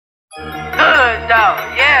Good though,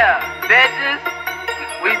 yeah, bitches.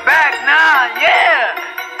 We back now, yeah.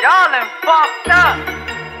 Y'all done fucked up.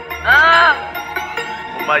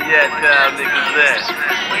 Where my Yaksonville niggas at?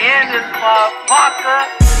 We in this motherfucker.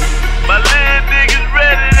 My little niggas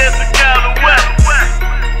ready, that's the kind of way.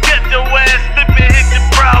 Get your ass slippin', hit your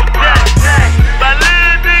brown jack. My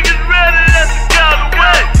little niggas ready, that's the kind of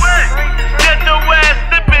way. Get your ass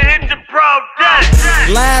slippin', hit your brown jack.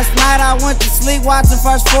 Last night I went to sleep watching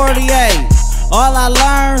First 48. All I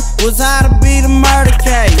learned was how to beat a murder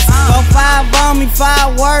case. Go 5 on me,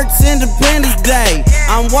 fireworks, Independence Day.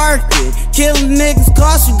 I'm working, killing niggas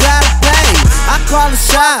cost you gotta pay. I call the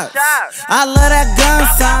shots, I love that gun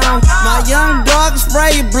sound. My young dog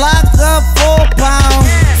spray your block up 4 pounds.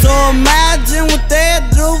 So imagine what they'll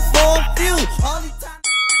do for a few.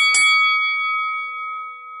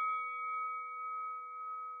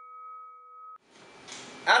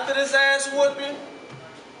 After this ass whooping,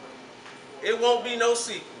 it won't be no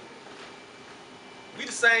secret. We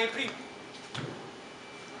the same people.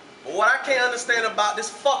 But what I can't understand about this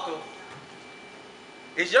fucker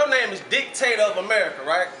is your name is Dictator of America,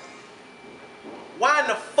 right? Why in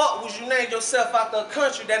the fuck would you name yourself after a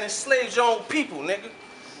country that enslaves your own people, nigga?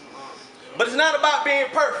 But it's not about being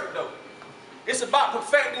perfect, though. It's about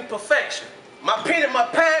perfecting perfection. My pen and my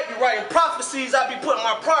pad be writing prophecies, I be putting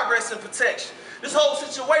my progress in protection. This whole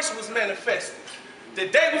situation was manifested.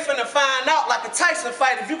 Today we finna find out, like a Tyson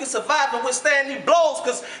fight, if you can survive and withstand these blows,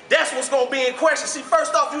 cause that's what's gonna be in question. See,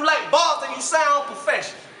 first off, you like bars and you sound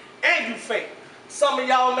professional, and you fake. Some of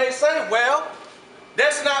y'all may say, well,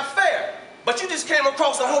 that's not fair. But you just came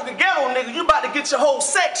across a whole ghetto nigga, you about to get your whole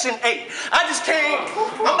section 8. I'm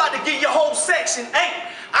about to get your whole section 8.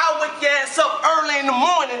 I'll wake your ass up early in the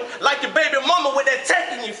morning like your baby mama with that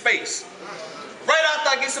tech in your face. Right after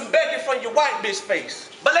I get some bacon from your white bitch face.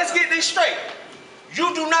 But let's get this straight. You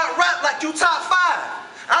do not rap like you top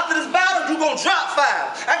 5. After this battle, you gon' drop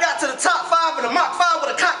 5. I got to the top 5 in a Mach 5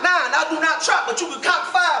 with a cock 9. I do not trap, but you can cock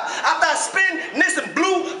 5. After I spin this and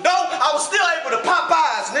blue dough, I was still able to pop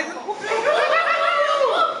eyes, nigga.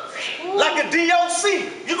 Like a DOC,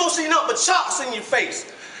 you gon' see nothing but chops in your face.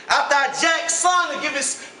 After I jack son to give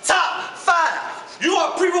his top 5. You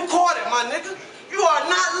are pre-recorded, my nigga. You are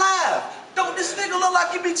not live. Don't this nigga look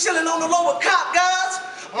like he be chilling on the lower cop, guys?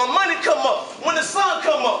 My money come up. When the sun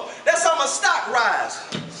come up, that's how my stock rise.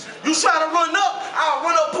 You try to run up, I'll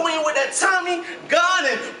run up on you with that Tommy gun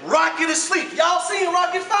and rock you to sleep. Y'all seen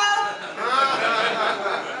Rocket 5?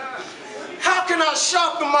 How can I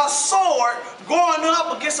sharpen my sword going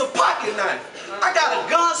up against a pocket knife? I got a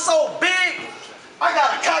gun so big, I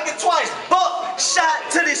gotta cock it twice. Buck shot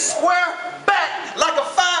to this square back like a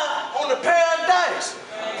 5 on the pair of dice.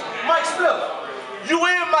 Mike Split, you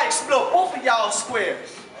and Mike Split, both of y'all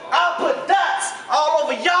squares. I'll put dots all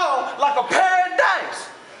over y'all like a pair of dice.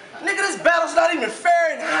 Nigga, this battle's not even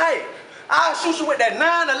fair in height. I'll shoot you with that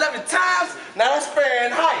 9, 11 times, now that's fair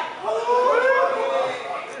in height.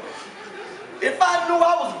 If I knew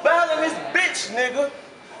I was battling this bitch, nigga,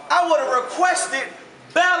 I would've requested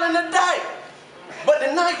battling the day. But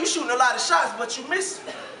tonight you shooting a lot of shots, but you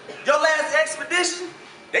missing. Your last expedition,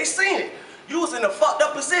 they seen it. You was in a fucked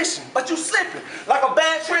up position, but you slipping. Like a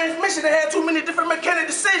bad transmission that had too many different mechanic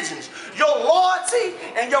decisions. Your loyalty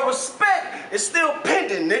and your respect is still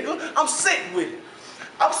pending, nigga. I'm sick with it.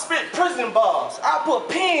 I've spit prison bars. I put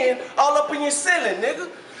pen all up in your ceiling, nigga.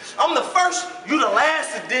 I'm the first, you the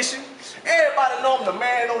last edition. Everybody know I'm the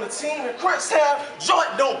man on the team. And Crunch Town, joint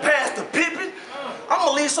don't pass the pippin'. I'm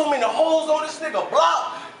gonna leave so many holes on this nigga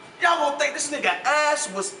block. Y'all gonna think this nigga ass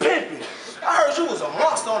was pimping. I heard you was a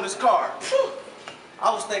monster on this card.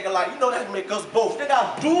 I was thinking like, you know, that make us both. They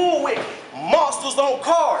got duel with monsters on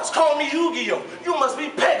cards. Call me Yu-Gi-Oh! You must be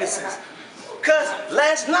Pegasus. Cause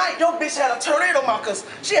last night your bitch had a tornado mouth cause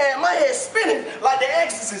she had my head spinning like the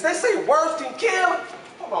Exorcist. They say words can kill.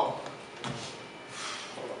 Hold on.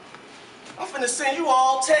 I'm finna send you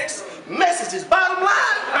all text messages. Bottom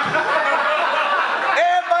line.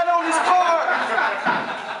 Everybody on this card.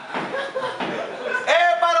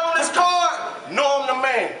 Know I'm the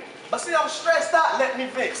man. But see, I'm stressed out, let me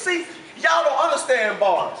vent. See, y'all don't understand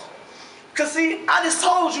bars. Cause see, I just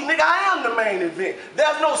told you, nigga, I am the main event.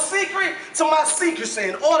 There's no secret to my secrecy.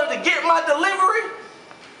 In order to get my delivery,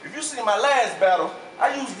 if you see my last battle,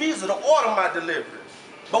 I use Visa to order my delivery.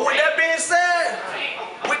 But with that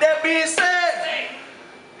being said,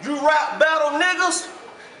 you rap battle niggas,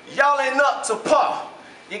 y'all ain't up to par.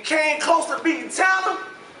 You came close to beating Tana,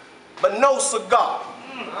 but no cigar.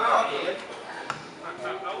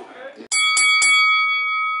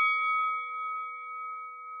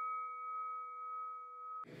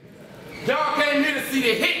 Y'all came here to see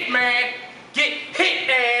the hit man, get hit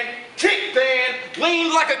and kicked and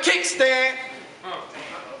lean like a kickstand.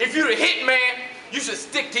 If you're the hit man, you should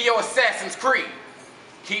stick to your Assassin's Creed.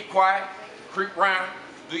 Keep quiet, creep round,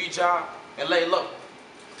 do your job, and lay low.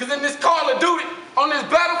 Because in this Call of Duty, on this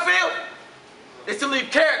battlefield, it's to leave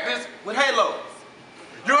characters with halos.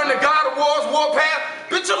 You're in the God of War's warpath,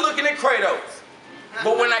 bitch, you're looking at Kratos.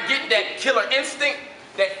 But when I get that killer instinct,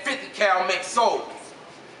 that 50 cal makes souls.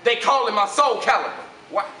 They call it my soul caliber.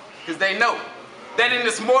 Why? Because they know that in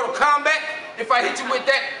this Mortal Kombat, if I hit you with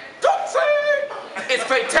that, don't say it's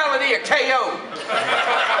fatality or KO.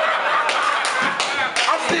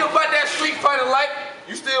 I'm still about that Street Fighter like.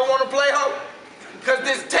 You still want to play, ho? Because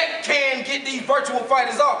this tech can get these virtual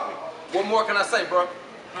fighters off me. What more can I say, bro?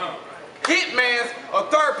 Hitman's a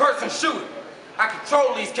third-person shooter. I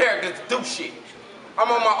control these characters to do shit.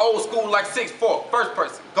 I'm on my old school like 6'4", first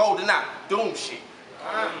person, golden eye, doom shit.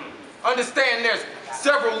 Understand there's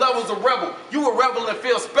several levels of rebel. You a rebel and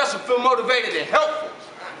feel special, feel motivated and helpful.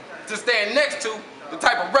 To stand next to the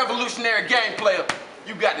type of revolutionary game player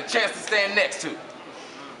you got the chance to stand next to.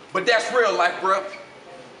 But that's real life, bro.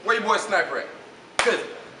 Where your boy Sniper at? Cause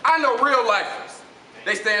I know real lifers.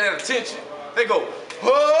 They stand at attention. They go,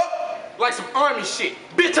 huh? Like some army shit.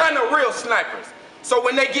 Bitch, I know real snipers. So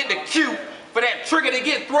when they get the cue for that trigger to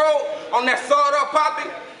get thrown on that sawed-off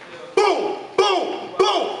popping, boom, boom,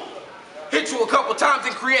 boom. Hit you a couple times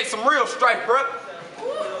and create some real strife, bro.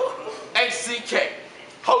 HCK,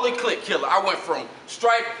 Holy Click Killer. I went from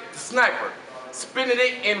strife to sniper, spinning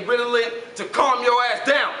it and riddling to calm your ass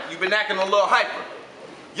down. You've been acting a little hyper.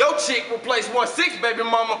 Your chick replaced 1/6 baby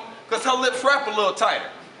mama because her lips wrap a little tighter.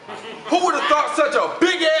 Who would have thought such a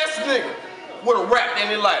big ass nigga would have rapped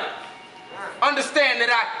any lighter? Understand that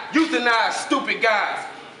I euthanize stupid guys,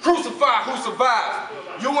 crucify who survives.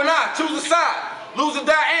 You and I choose a side, lose or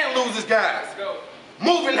die and lose his guys.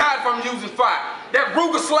 Move and hide from using fire. That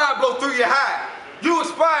Ruger slide blow through your hide. You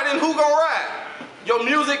expired and who gon' ride? Your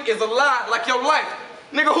music is a lie like your life.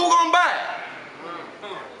 Nigga, who gon' buy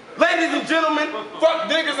it? Ladies and gentlemen, fuck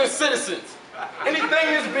niggas and citizens. Anything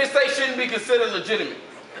this bitch say shouldn't be considered legitimate.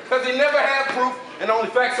 Cause he never had proof and only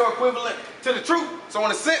facts are equivalent to the truth. So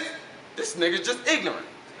in a sense, this nigga's just ignorant.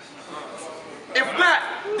 If not,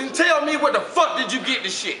 then tell me where the fuck did you get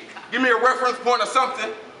this shit? Give me a reference point or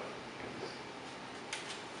something.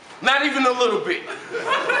 Not even a little bit.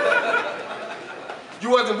 You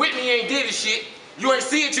wasn't with me, you ain't did this shit. You ain't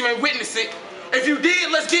see it, you ain't witness it. If you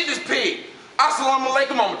did, let's get this pig. Assalamu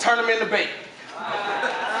alaikum, I'ma turn him into bacon.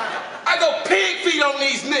 I go pig feet on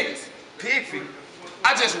these niggas. Pig feet?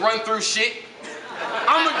 I just run through shit.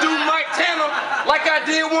 I'ma do Mike Tana like I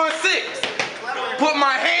did 1/6. Put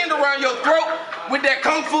my hand around your throat with that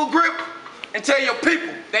kung fu grip and tell your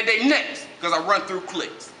people that they next, cause I run through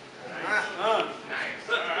clicks.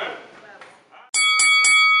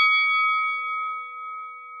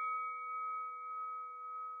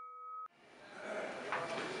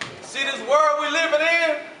 See this world we living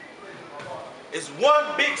in? It's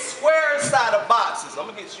one big square inside of boxes. I'm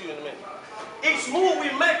gonna get you in a minute. Each move we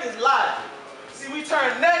make is live. See, we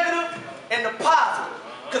turn negative into positive.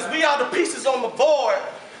 Cause we are the pieces on the board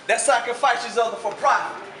that sacrifice each other for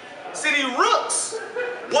profit. See, these rooks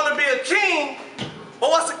wanna be a king, but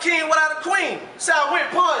what's a king without a queen? See, I went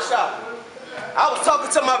pawn shopping. I was talking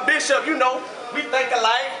to my bishop, you know, we think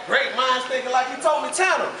alike, great minds think alike. He told me,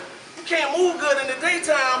 Tana, you can't move good in the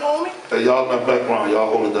daytime, homie. Hey, y'all in the background, y'all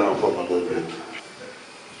hold it down for me a little bit.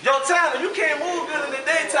 Yo, Tana, you can't move good in the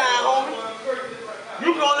daytime, homie.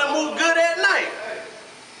 You can only move good at night.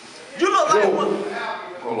 You look like one.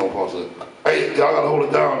 Hold on, pause it. Hey, y'all gotta hold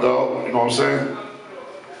it down, dog. You know what I'm saying?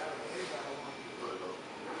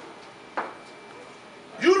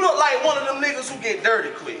 You look like one of them niggas who get dirty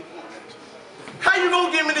quick. How you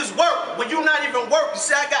gonna give me this work when you not even working?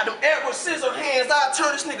 See, I got them Edward Scissor hands. I'll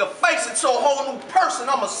turn this nigga face into a whole new person.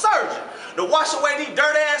 I'm a surgeon. To wash away these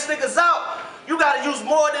dirty ass niggas out, you gotta use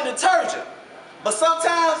more than detergent. But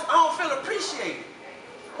sometimes I don't feel appreciated.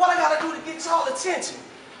 What I gotta do to get y'all attention?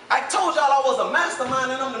 I told y'all I was a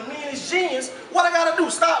mastermind and I'm the meanest genius. What I gotta do?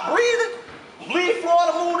 Stop breathing? Bleed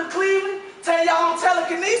Florida, move to Cleveland? Tell y'all I'm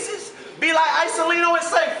telekinesis? Be like Isolino and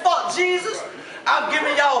say, fuck Jesus? I'm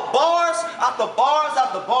giving y'all bars after bars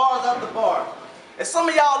after bars after bars. And some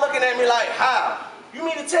of y'all looking at me like, how? You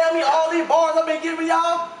mean to tell me all these bars I've been giving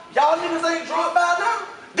y'all? Y'all niggas ain't drunk by now?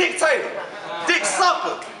 Dictator. Dick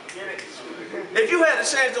sucker. If you had a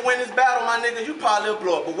chance to win this battle, my nigga, you probably would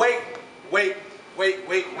blow up. But wait.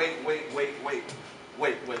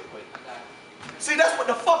 See, that's what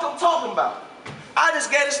the fuck I'm talking about. I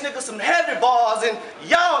just gave this nigga some heavy bars and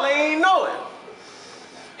y'all ain't know it.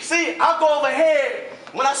 See, I go overhead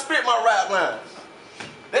when I spit my rap lines.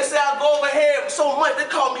 They say I go overhead so much, they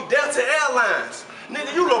call me Delta Airlines.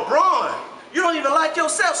 Nigga, you LeBron. You don't even like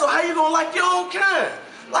yourself, so how you gonna like your own kind?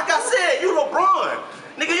 Like I said, you LeBron.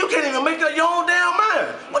 Nigga, you can't even make up your own damn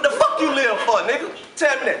mind. What the fuck you live for, nigga?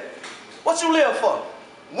 Tell me that. What you live for?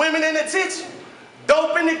 Women in the kitchen?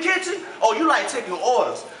 Dope in the kitchen? Oh, you like taking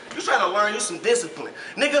orders. You trying to learn you some discipline.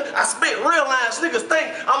 Nigga, I spit real lines. Niggas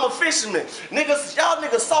think I'm a fisherman. Niggas, y'all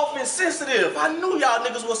niggas soft and sensitive. I knew y'all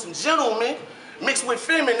niggas was some gentlemen mixed with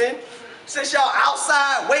feminine. Since y'all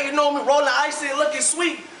outside waiting on me, rolling ice and looking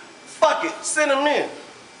sweet, fuck it, send them in.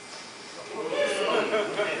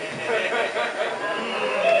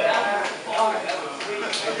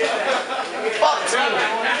 Fuck team.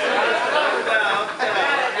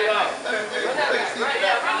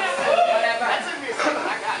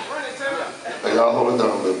 Hey, y'all hold it down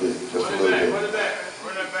a little bit, just a little bit. Run it back.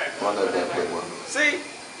 Run that back. Run that back, quick one. See?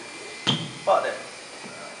 Fuck that.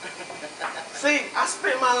 See, I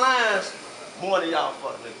spit my lines more than y'all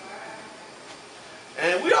fuck niggas.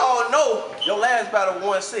 And we all know your last battle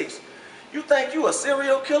 1-6. You think you a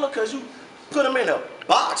serial killer cause you put him in a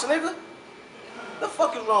box, nigga? The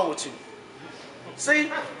fuck is wrong with you?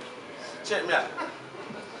 See? Check me out.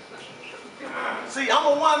 See, I'm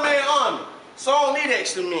a one-man army, so I don't need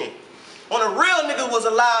extra men. When a real nigga was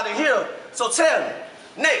allowed in here, so tell me,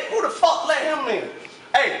 Nick, who the fuck let him in?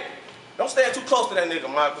 Hey, don't stand too close to that nigga,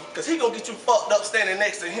 Michael, cause he gonna get you fucked up standing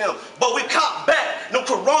next to him. But we cop back them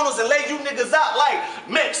Coronas and lay you niggas out like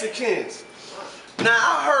Mexicans. Now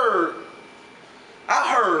I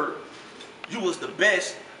heard you was the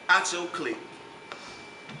best out your clique.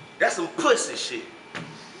 That's some pussy shit.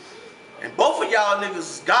 And both of y'all niggas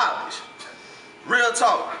is garbage. Real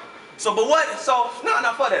talk. So, but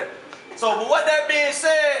for that. So, but what that being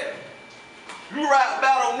said, you rap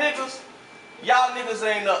battle niggas, y'all niggas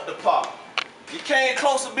ain't up to par. You came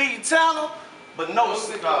close to beating Tana, but no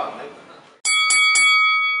cigar, nigga.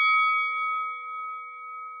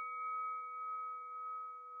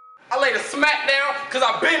 I laid a smack down because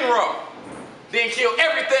I been raw. Then killed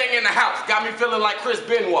everything in the house. Got me feeling like Chris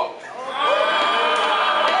Benoit.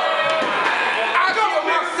 I killed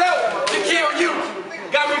myself to kill you.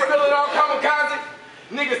 Got me feeling all kamikaze.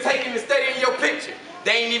 Niggas taking and staying in your picture.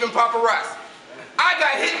 They ain't even paparazzi. I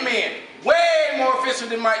got hitmen, way more efficient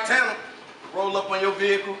than Mike Tana. Roll up on your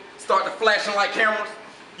vehicle, start to flashing like cameras.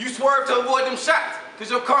 You swerve to avoid them shots, cause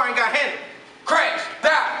your car ain't got handle. Crash,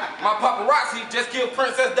 die. My paparazzi just killed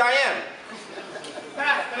Princess Diana.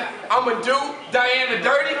 I'ma do Diana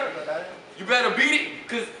dirty. You better beat it,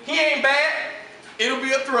 cause he ain't bad. It'll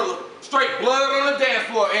be a thriller. Straight blood on the dance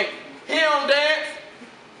floor, and he don't dance.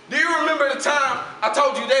 Do you remember the time I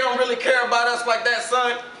told you they don't really care about us like that,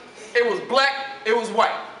 son? It was black, it was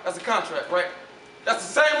white. That's a contract, right? That's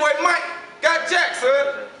the same way Mike got Jack,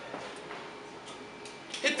 son.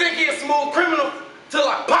 He think he a smooth criminal till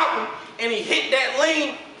I pop him and he hit that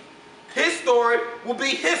lean. His story will be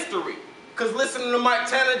history. Cause listening to Mike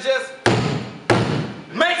Tana just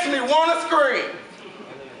makes me wanna scream.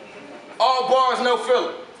 All bars, no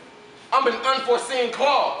filler. I'm an unforeseen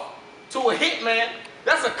clause. To a hitman,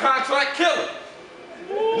 that's a contract killer.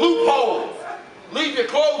 Loopholes. Leave your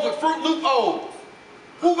clothes with Fruit Loop O's.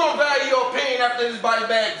 Who gonna value your opinion after this body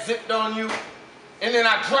bag zipped on you? And then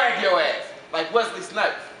I drag your ass, like Wesley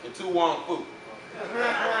Snipes in 2 Wong Fu.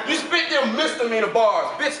 You spit them misdemeanor bars.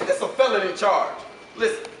 Bitch, this a felony charge.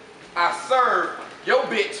 Listen, I served your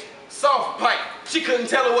bitch soft pipe. She couldn't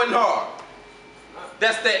tell it wasn't hard.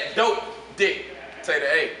 That's that dope dick. Say the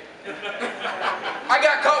A. I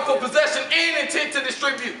got caught for possession and intent to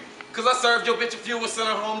distribute. Cause I served your bitch a few and sent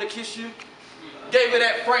her home to kiss you. Gave her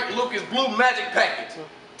that Frank Lucas blue magic package.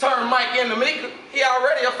 Turned Mike into Mika. He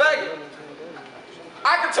already a faggot.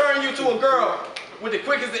 I could turn you to a girl with the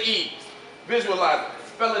quickest of ease. Visualize it.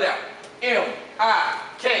 Spell it out.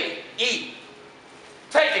 M-I-K-E.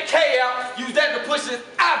 Take the K out. Use that to push his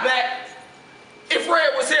I back. If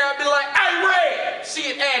Red was here, I'd be like, hey, Red.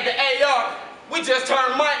 She'd add the AR. We just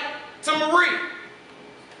turned Mike to Marie.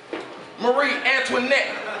 Marie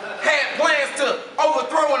Antoinette had plans to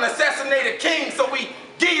overthrow and assassinate a king, so we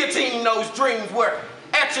guillotine those dreams where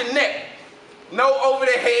at your neck. No over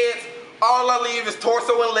the heads, all I leave is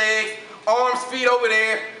torso and legs, arms, feet over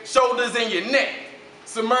there, shoulders in your neck.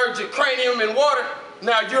 Submerge your cranium in water,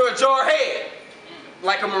 now you're a jar head.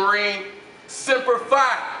 Like a Marine, Semper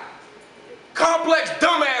Fi. Complex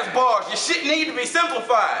dumbass bars, your shit need to be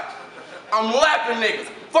simplified. I'm lapping niggas,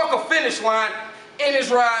 fuck a finish line. In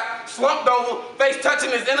his ride, slumped over, face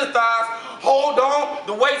touching his inner thighs. Hold on,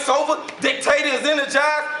 the wait's over, Dictator is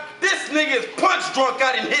energized. This nigga is punch drunk,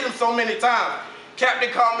 I done hit him so many times.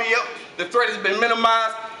 Captain called me up, The threat has been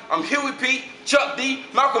minimized. I'm Huey P, Chuck D,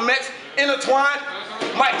 Malcolm X, intertwined.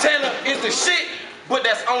 Mike Tana is the shit, but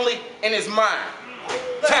that's only in his mind.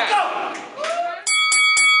 Time.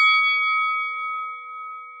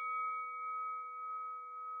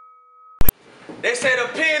 They say the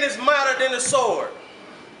pen is mightier than the sword.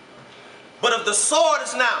 But if the sword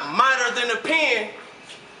is not mightier than the pen,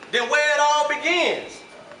 then where it all begins.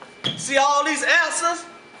 See, all these answers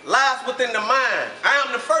lies within the mind. I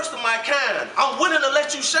am the first of my kind. I'm willing to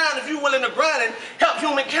let you shine if you're willing to grind and help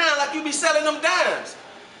humankind like you be selling them dimes.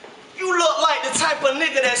 You look like the type of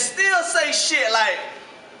nigga that still say shit like,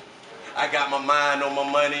 I got my mind on my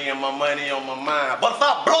money and my money on my mind. But if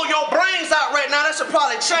I blow your brains out right now, that should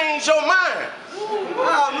probably change your mind.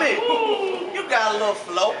 I'll admit, you got a little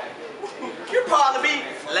flow. You probably be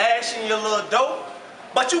flashing your little dope.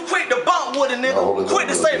 But you quick to bump with a nigga, quick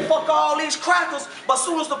to say fuck all these crackers, but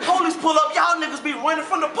soon as the police pull up, y'all niggas be running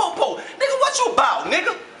from the popo. Nigga, what you about,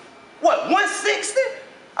 nigga? What, 160?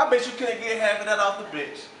 I bet you couldn't get half of that off the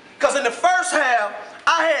bench. Cause in the first half,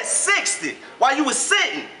 I had 60 while you was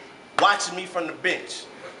sitting, watching me from the bench.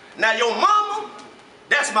 Now your mama,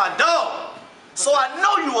 that's my dog. So I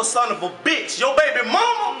know you a son of a bitch. Your baby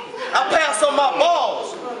mama, I pass on my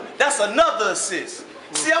balls. That's another assist.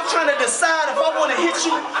 See, I'm trying to decide if I want to hit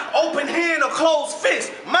you open hand or closed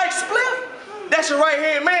fist. Mike Spliff, that's your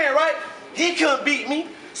right-hand man, right? He couldn't beat me,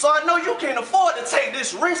 so I know you can't afford to take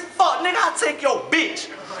this risk. Fuck, nigga, I'll take your bitch.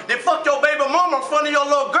 Then fuck your baby mama in front of your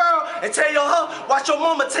little girl and tell her, watch your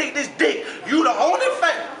mama take this dick. You the only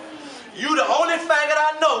faggot. You the only faggot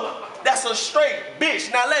I know that's a straight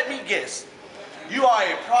bitch. Now let me guess. You are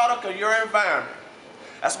a product of your environment.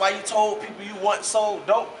 That's why you told people you once sold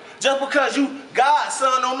dope. Just because you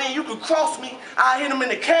godson on me, you could cross me, I hit him in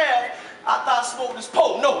the calf, I thought I smoked this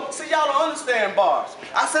pole. No, see, y'all don't understand bars.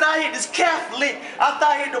 I said I hit this calf lick, I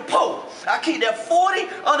thought I hit the pole. I keep that 40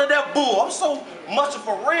 under that bull. I'm so much of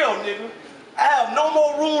a real nigga. I have no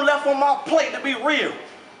more room left on my plate to be real.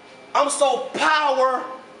 I'm so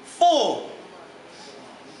powerful.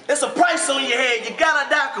 It's a price on your head. You gotta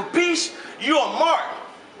die, capiche? You a mark,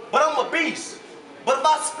 but I'm a beast. But if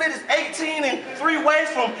I split it 18 in 3 ways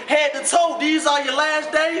from head to toe, these are your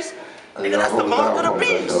last days, nigga, that's the mark of the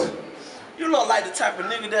beast. You look like the type of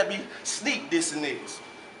nigga that be sneak dissing niggas.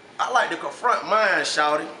 I like to confront mine,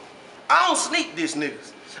 shawty. I don't sneak diss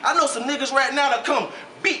niggas. I know some niggas right now that come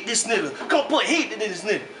beat this nigga, come put heat to this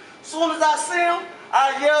nigga. Soon as I see him,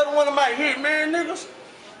 I yell to one of my hitman niggas,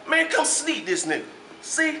 man, come sneak this nigga.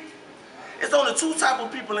 See, it's only 2 types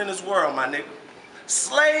of people in this world, my nigga.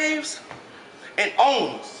 Slaves and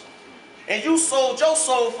owners. And you sold your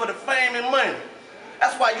soul for the fame and money.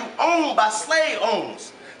 That's why you owned by slave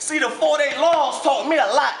owners. See, the 4-day laws taught me a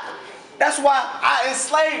lot. That's why I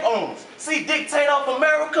enslaved owners. See, Dictator of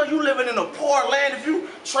America, you living in a poor land. If you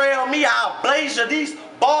trail me, I'll blaze you. These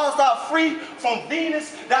bars are free from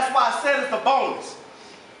Venus. That's why I said it's a bonus.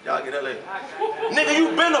 Y'all get that later. Nigga,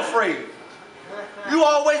 you been afraid. You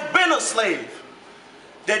always been a slave.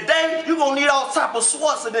 Today, you gonna need all type of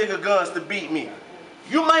Schwarzenegger guns to beat me.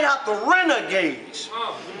 You might have to rent a gauge.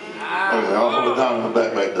 I'll hold it down in the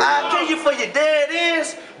back there. I'll kill you for your dead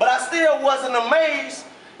ends, but I still wasn't amazed.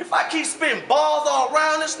 If I keep spitting balls all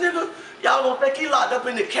around this nigga, y'all gonna think he locked up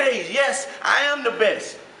in the cage. Yes, I am the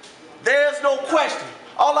best. There's no question.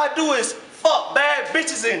 All I do is fuck bad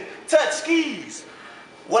bitches and touch skis.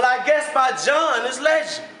 Well, I guess by John is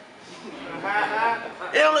legend.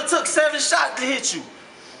 It only took 7 shots to hit you.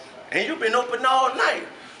 And you've been open all night.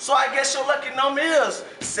 So I guess your lucky number is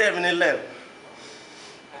 7-11.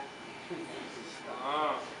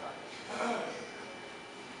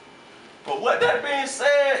 But with that being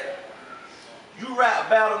said, you rap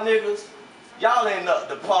battle niggas, y'all ain't up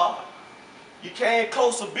to par. You came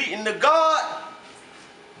close to beating the God,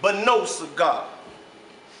 but no cigar.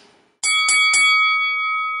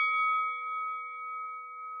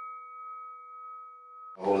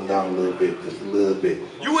 Hold it down a little bit, just a little bit.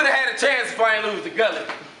 You would have had a chance if I ain't lose the gullet,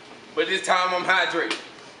 but this time I'm hydrated.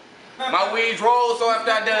 My weeds roll, so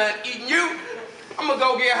after I done eating you, I'm gonna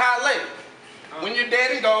go get high later. When you're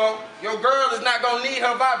dead and gone, your girl is not gonna need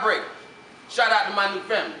her vibrator. Shout out to my new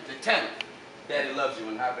family, the Tana. Daddy loves you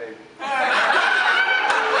and hi, baby.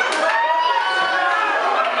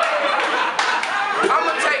 I'm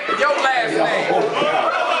gonna take your last name.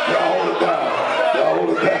 Y'all hold it down. Y'all hold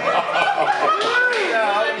it down.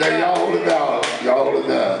 Y'all hold it down. Y'all hold it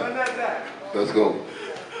down. Let's go.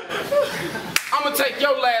 I'm gonna take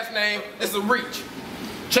your last name. It's a reach.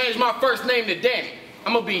 Change my first name to Danny.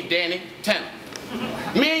 I'm gonna be Danny Tana.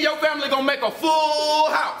 Me and your family gonna make a full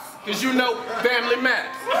house, cause you know family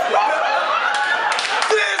matters.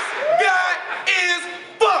 This guy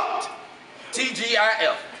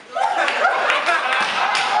TGIF.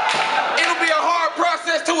 It'll be a hard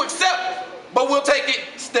process to accept, but we'll take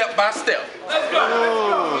it step by step. Let's go.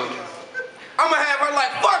 I'ma have her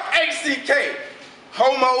like, fuck HCK,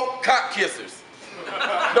 homo cock kissers.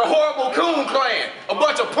 The horrible coon clan, a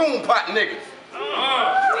bunch of poon pot niggas.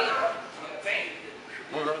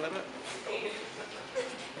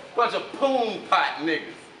 Bunch of poon pot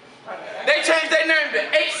niggas. They changed their name to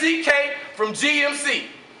HCK from GMC,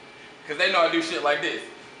 cause they know I do shit like this.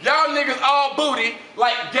 Y'all niggas all booty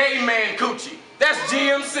like gay man coochie. That's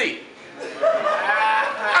GMC.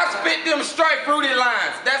 I spit them straight fruity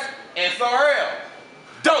lines. That's SRL.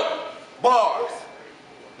 Dope bars.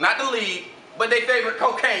 Not the lead, but they favorite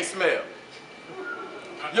cocaine smell.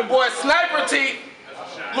 Your boy Sniper Teeth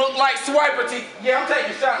look like Swiper Teeth. Yeah, I'm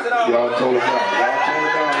taking shots at all. Y'all tone it down.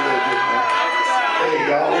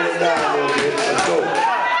 Y'all tone it down a little bit. Hey, y'all hold it down a little bit. Let's go.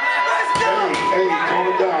 Hey, tone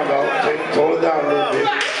it down, dog. Tone it down a little bit.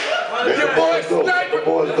 Let the boys go. Let the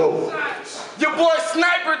boys go. Your boy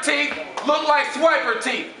Sniper Teeth look like Swiper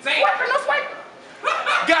Teeth. Swiper, no swiper.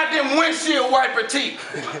 Goddamn windshield wiper teeth.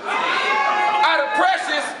 Out of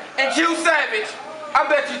Precious and Q Savage, I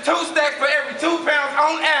bet you 2 stacks for every 2 pounds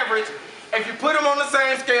on average. If you put them on the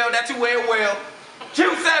same scale that you weigh well,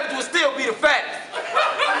 Q Savage would still be the fattest.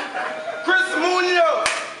 Chris Munoz,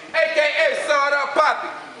 aka Sawed Up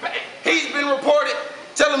Poppy, he's been reported.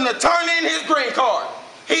 Tell him to turn in his green card.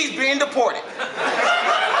 He's being deported.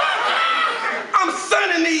 I'm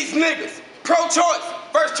sunning these niggas. Pro-choice.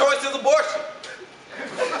 First choice is abortion. Or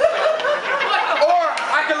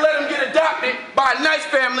I can let him get adopted by a nice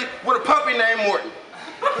family with a puppy named Morton.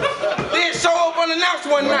 Then show up unannounced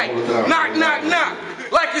one night. Knock, knock, knock.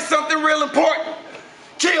 Like it's something real important.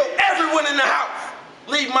 Kill everyone in the house.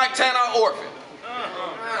 Leave Mike Tana an orphan.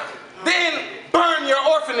 Then burn your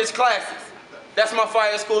orphanage classes. That's my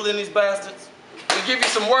fire school in these bastards. And give you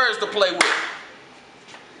some words to play with.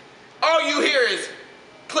 All you hear is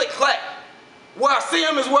click clack. Where I see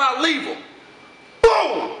them is where I leave them.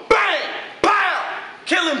 Boom, bang, pow.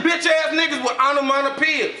 Killing bitch ass niggas with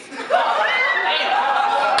onomatopoeias.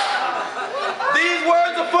 These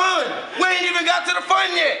words are fun. We ain't even got to the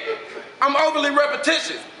fun yet. I'm overly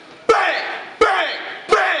repetitious. Bang, bang,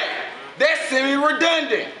 bang. That's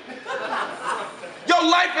semi-redundant. Your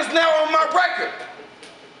life is now on my record.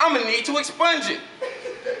 I'm gonna need to expunge it.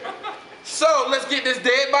 So let's get this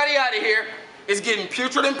dead body out of here. It's getting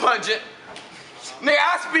putrid and pungent. Nigga,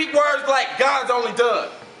 I speak words like God's only done.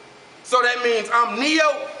 So that means I'm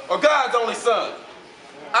Neo or God's only son.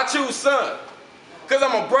 I choose son. Cause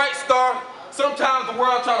I'm a bright star. Sometimes the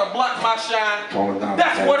world try to block my shine.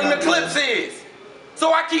 That's what an eclipse is.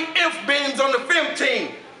 So I keep if bins on the film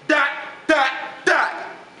team. Dot, dot, dot.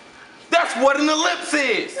 That's what an ellipse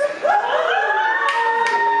is.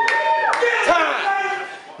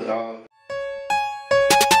 Time.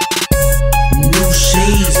 New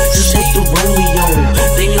shades, just put the rollie on.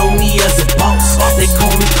 They know me as a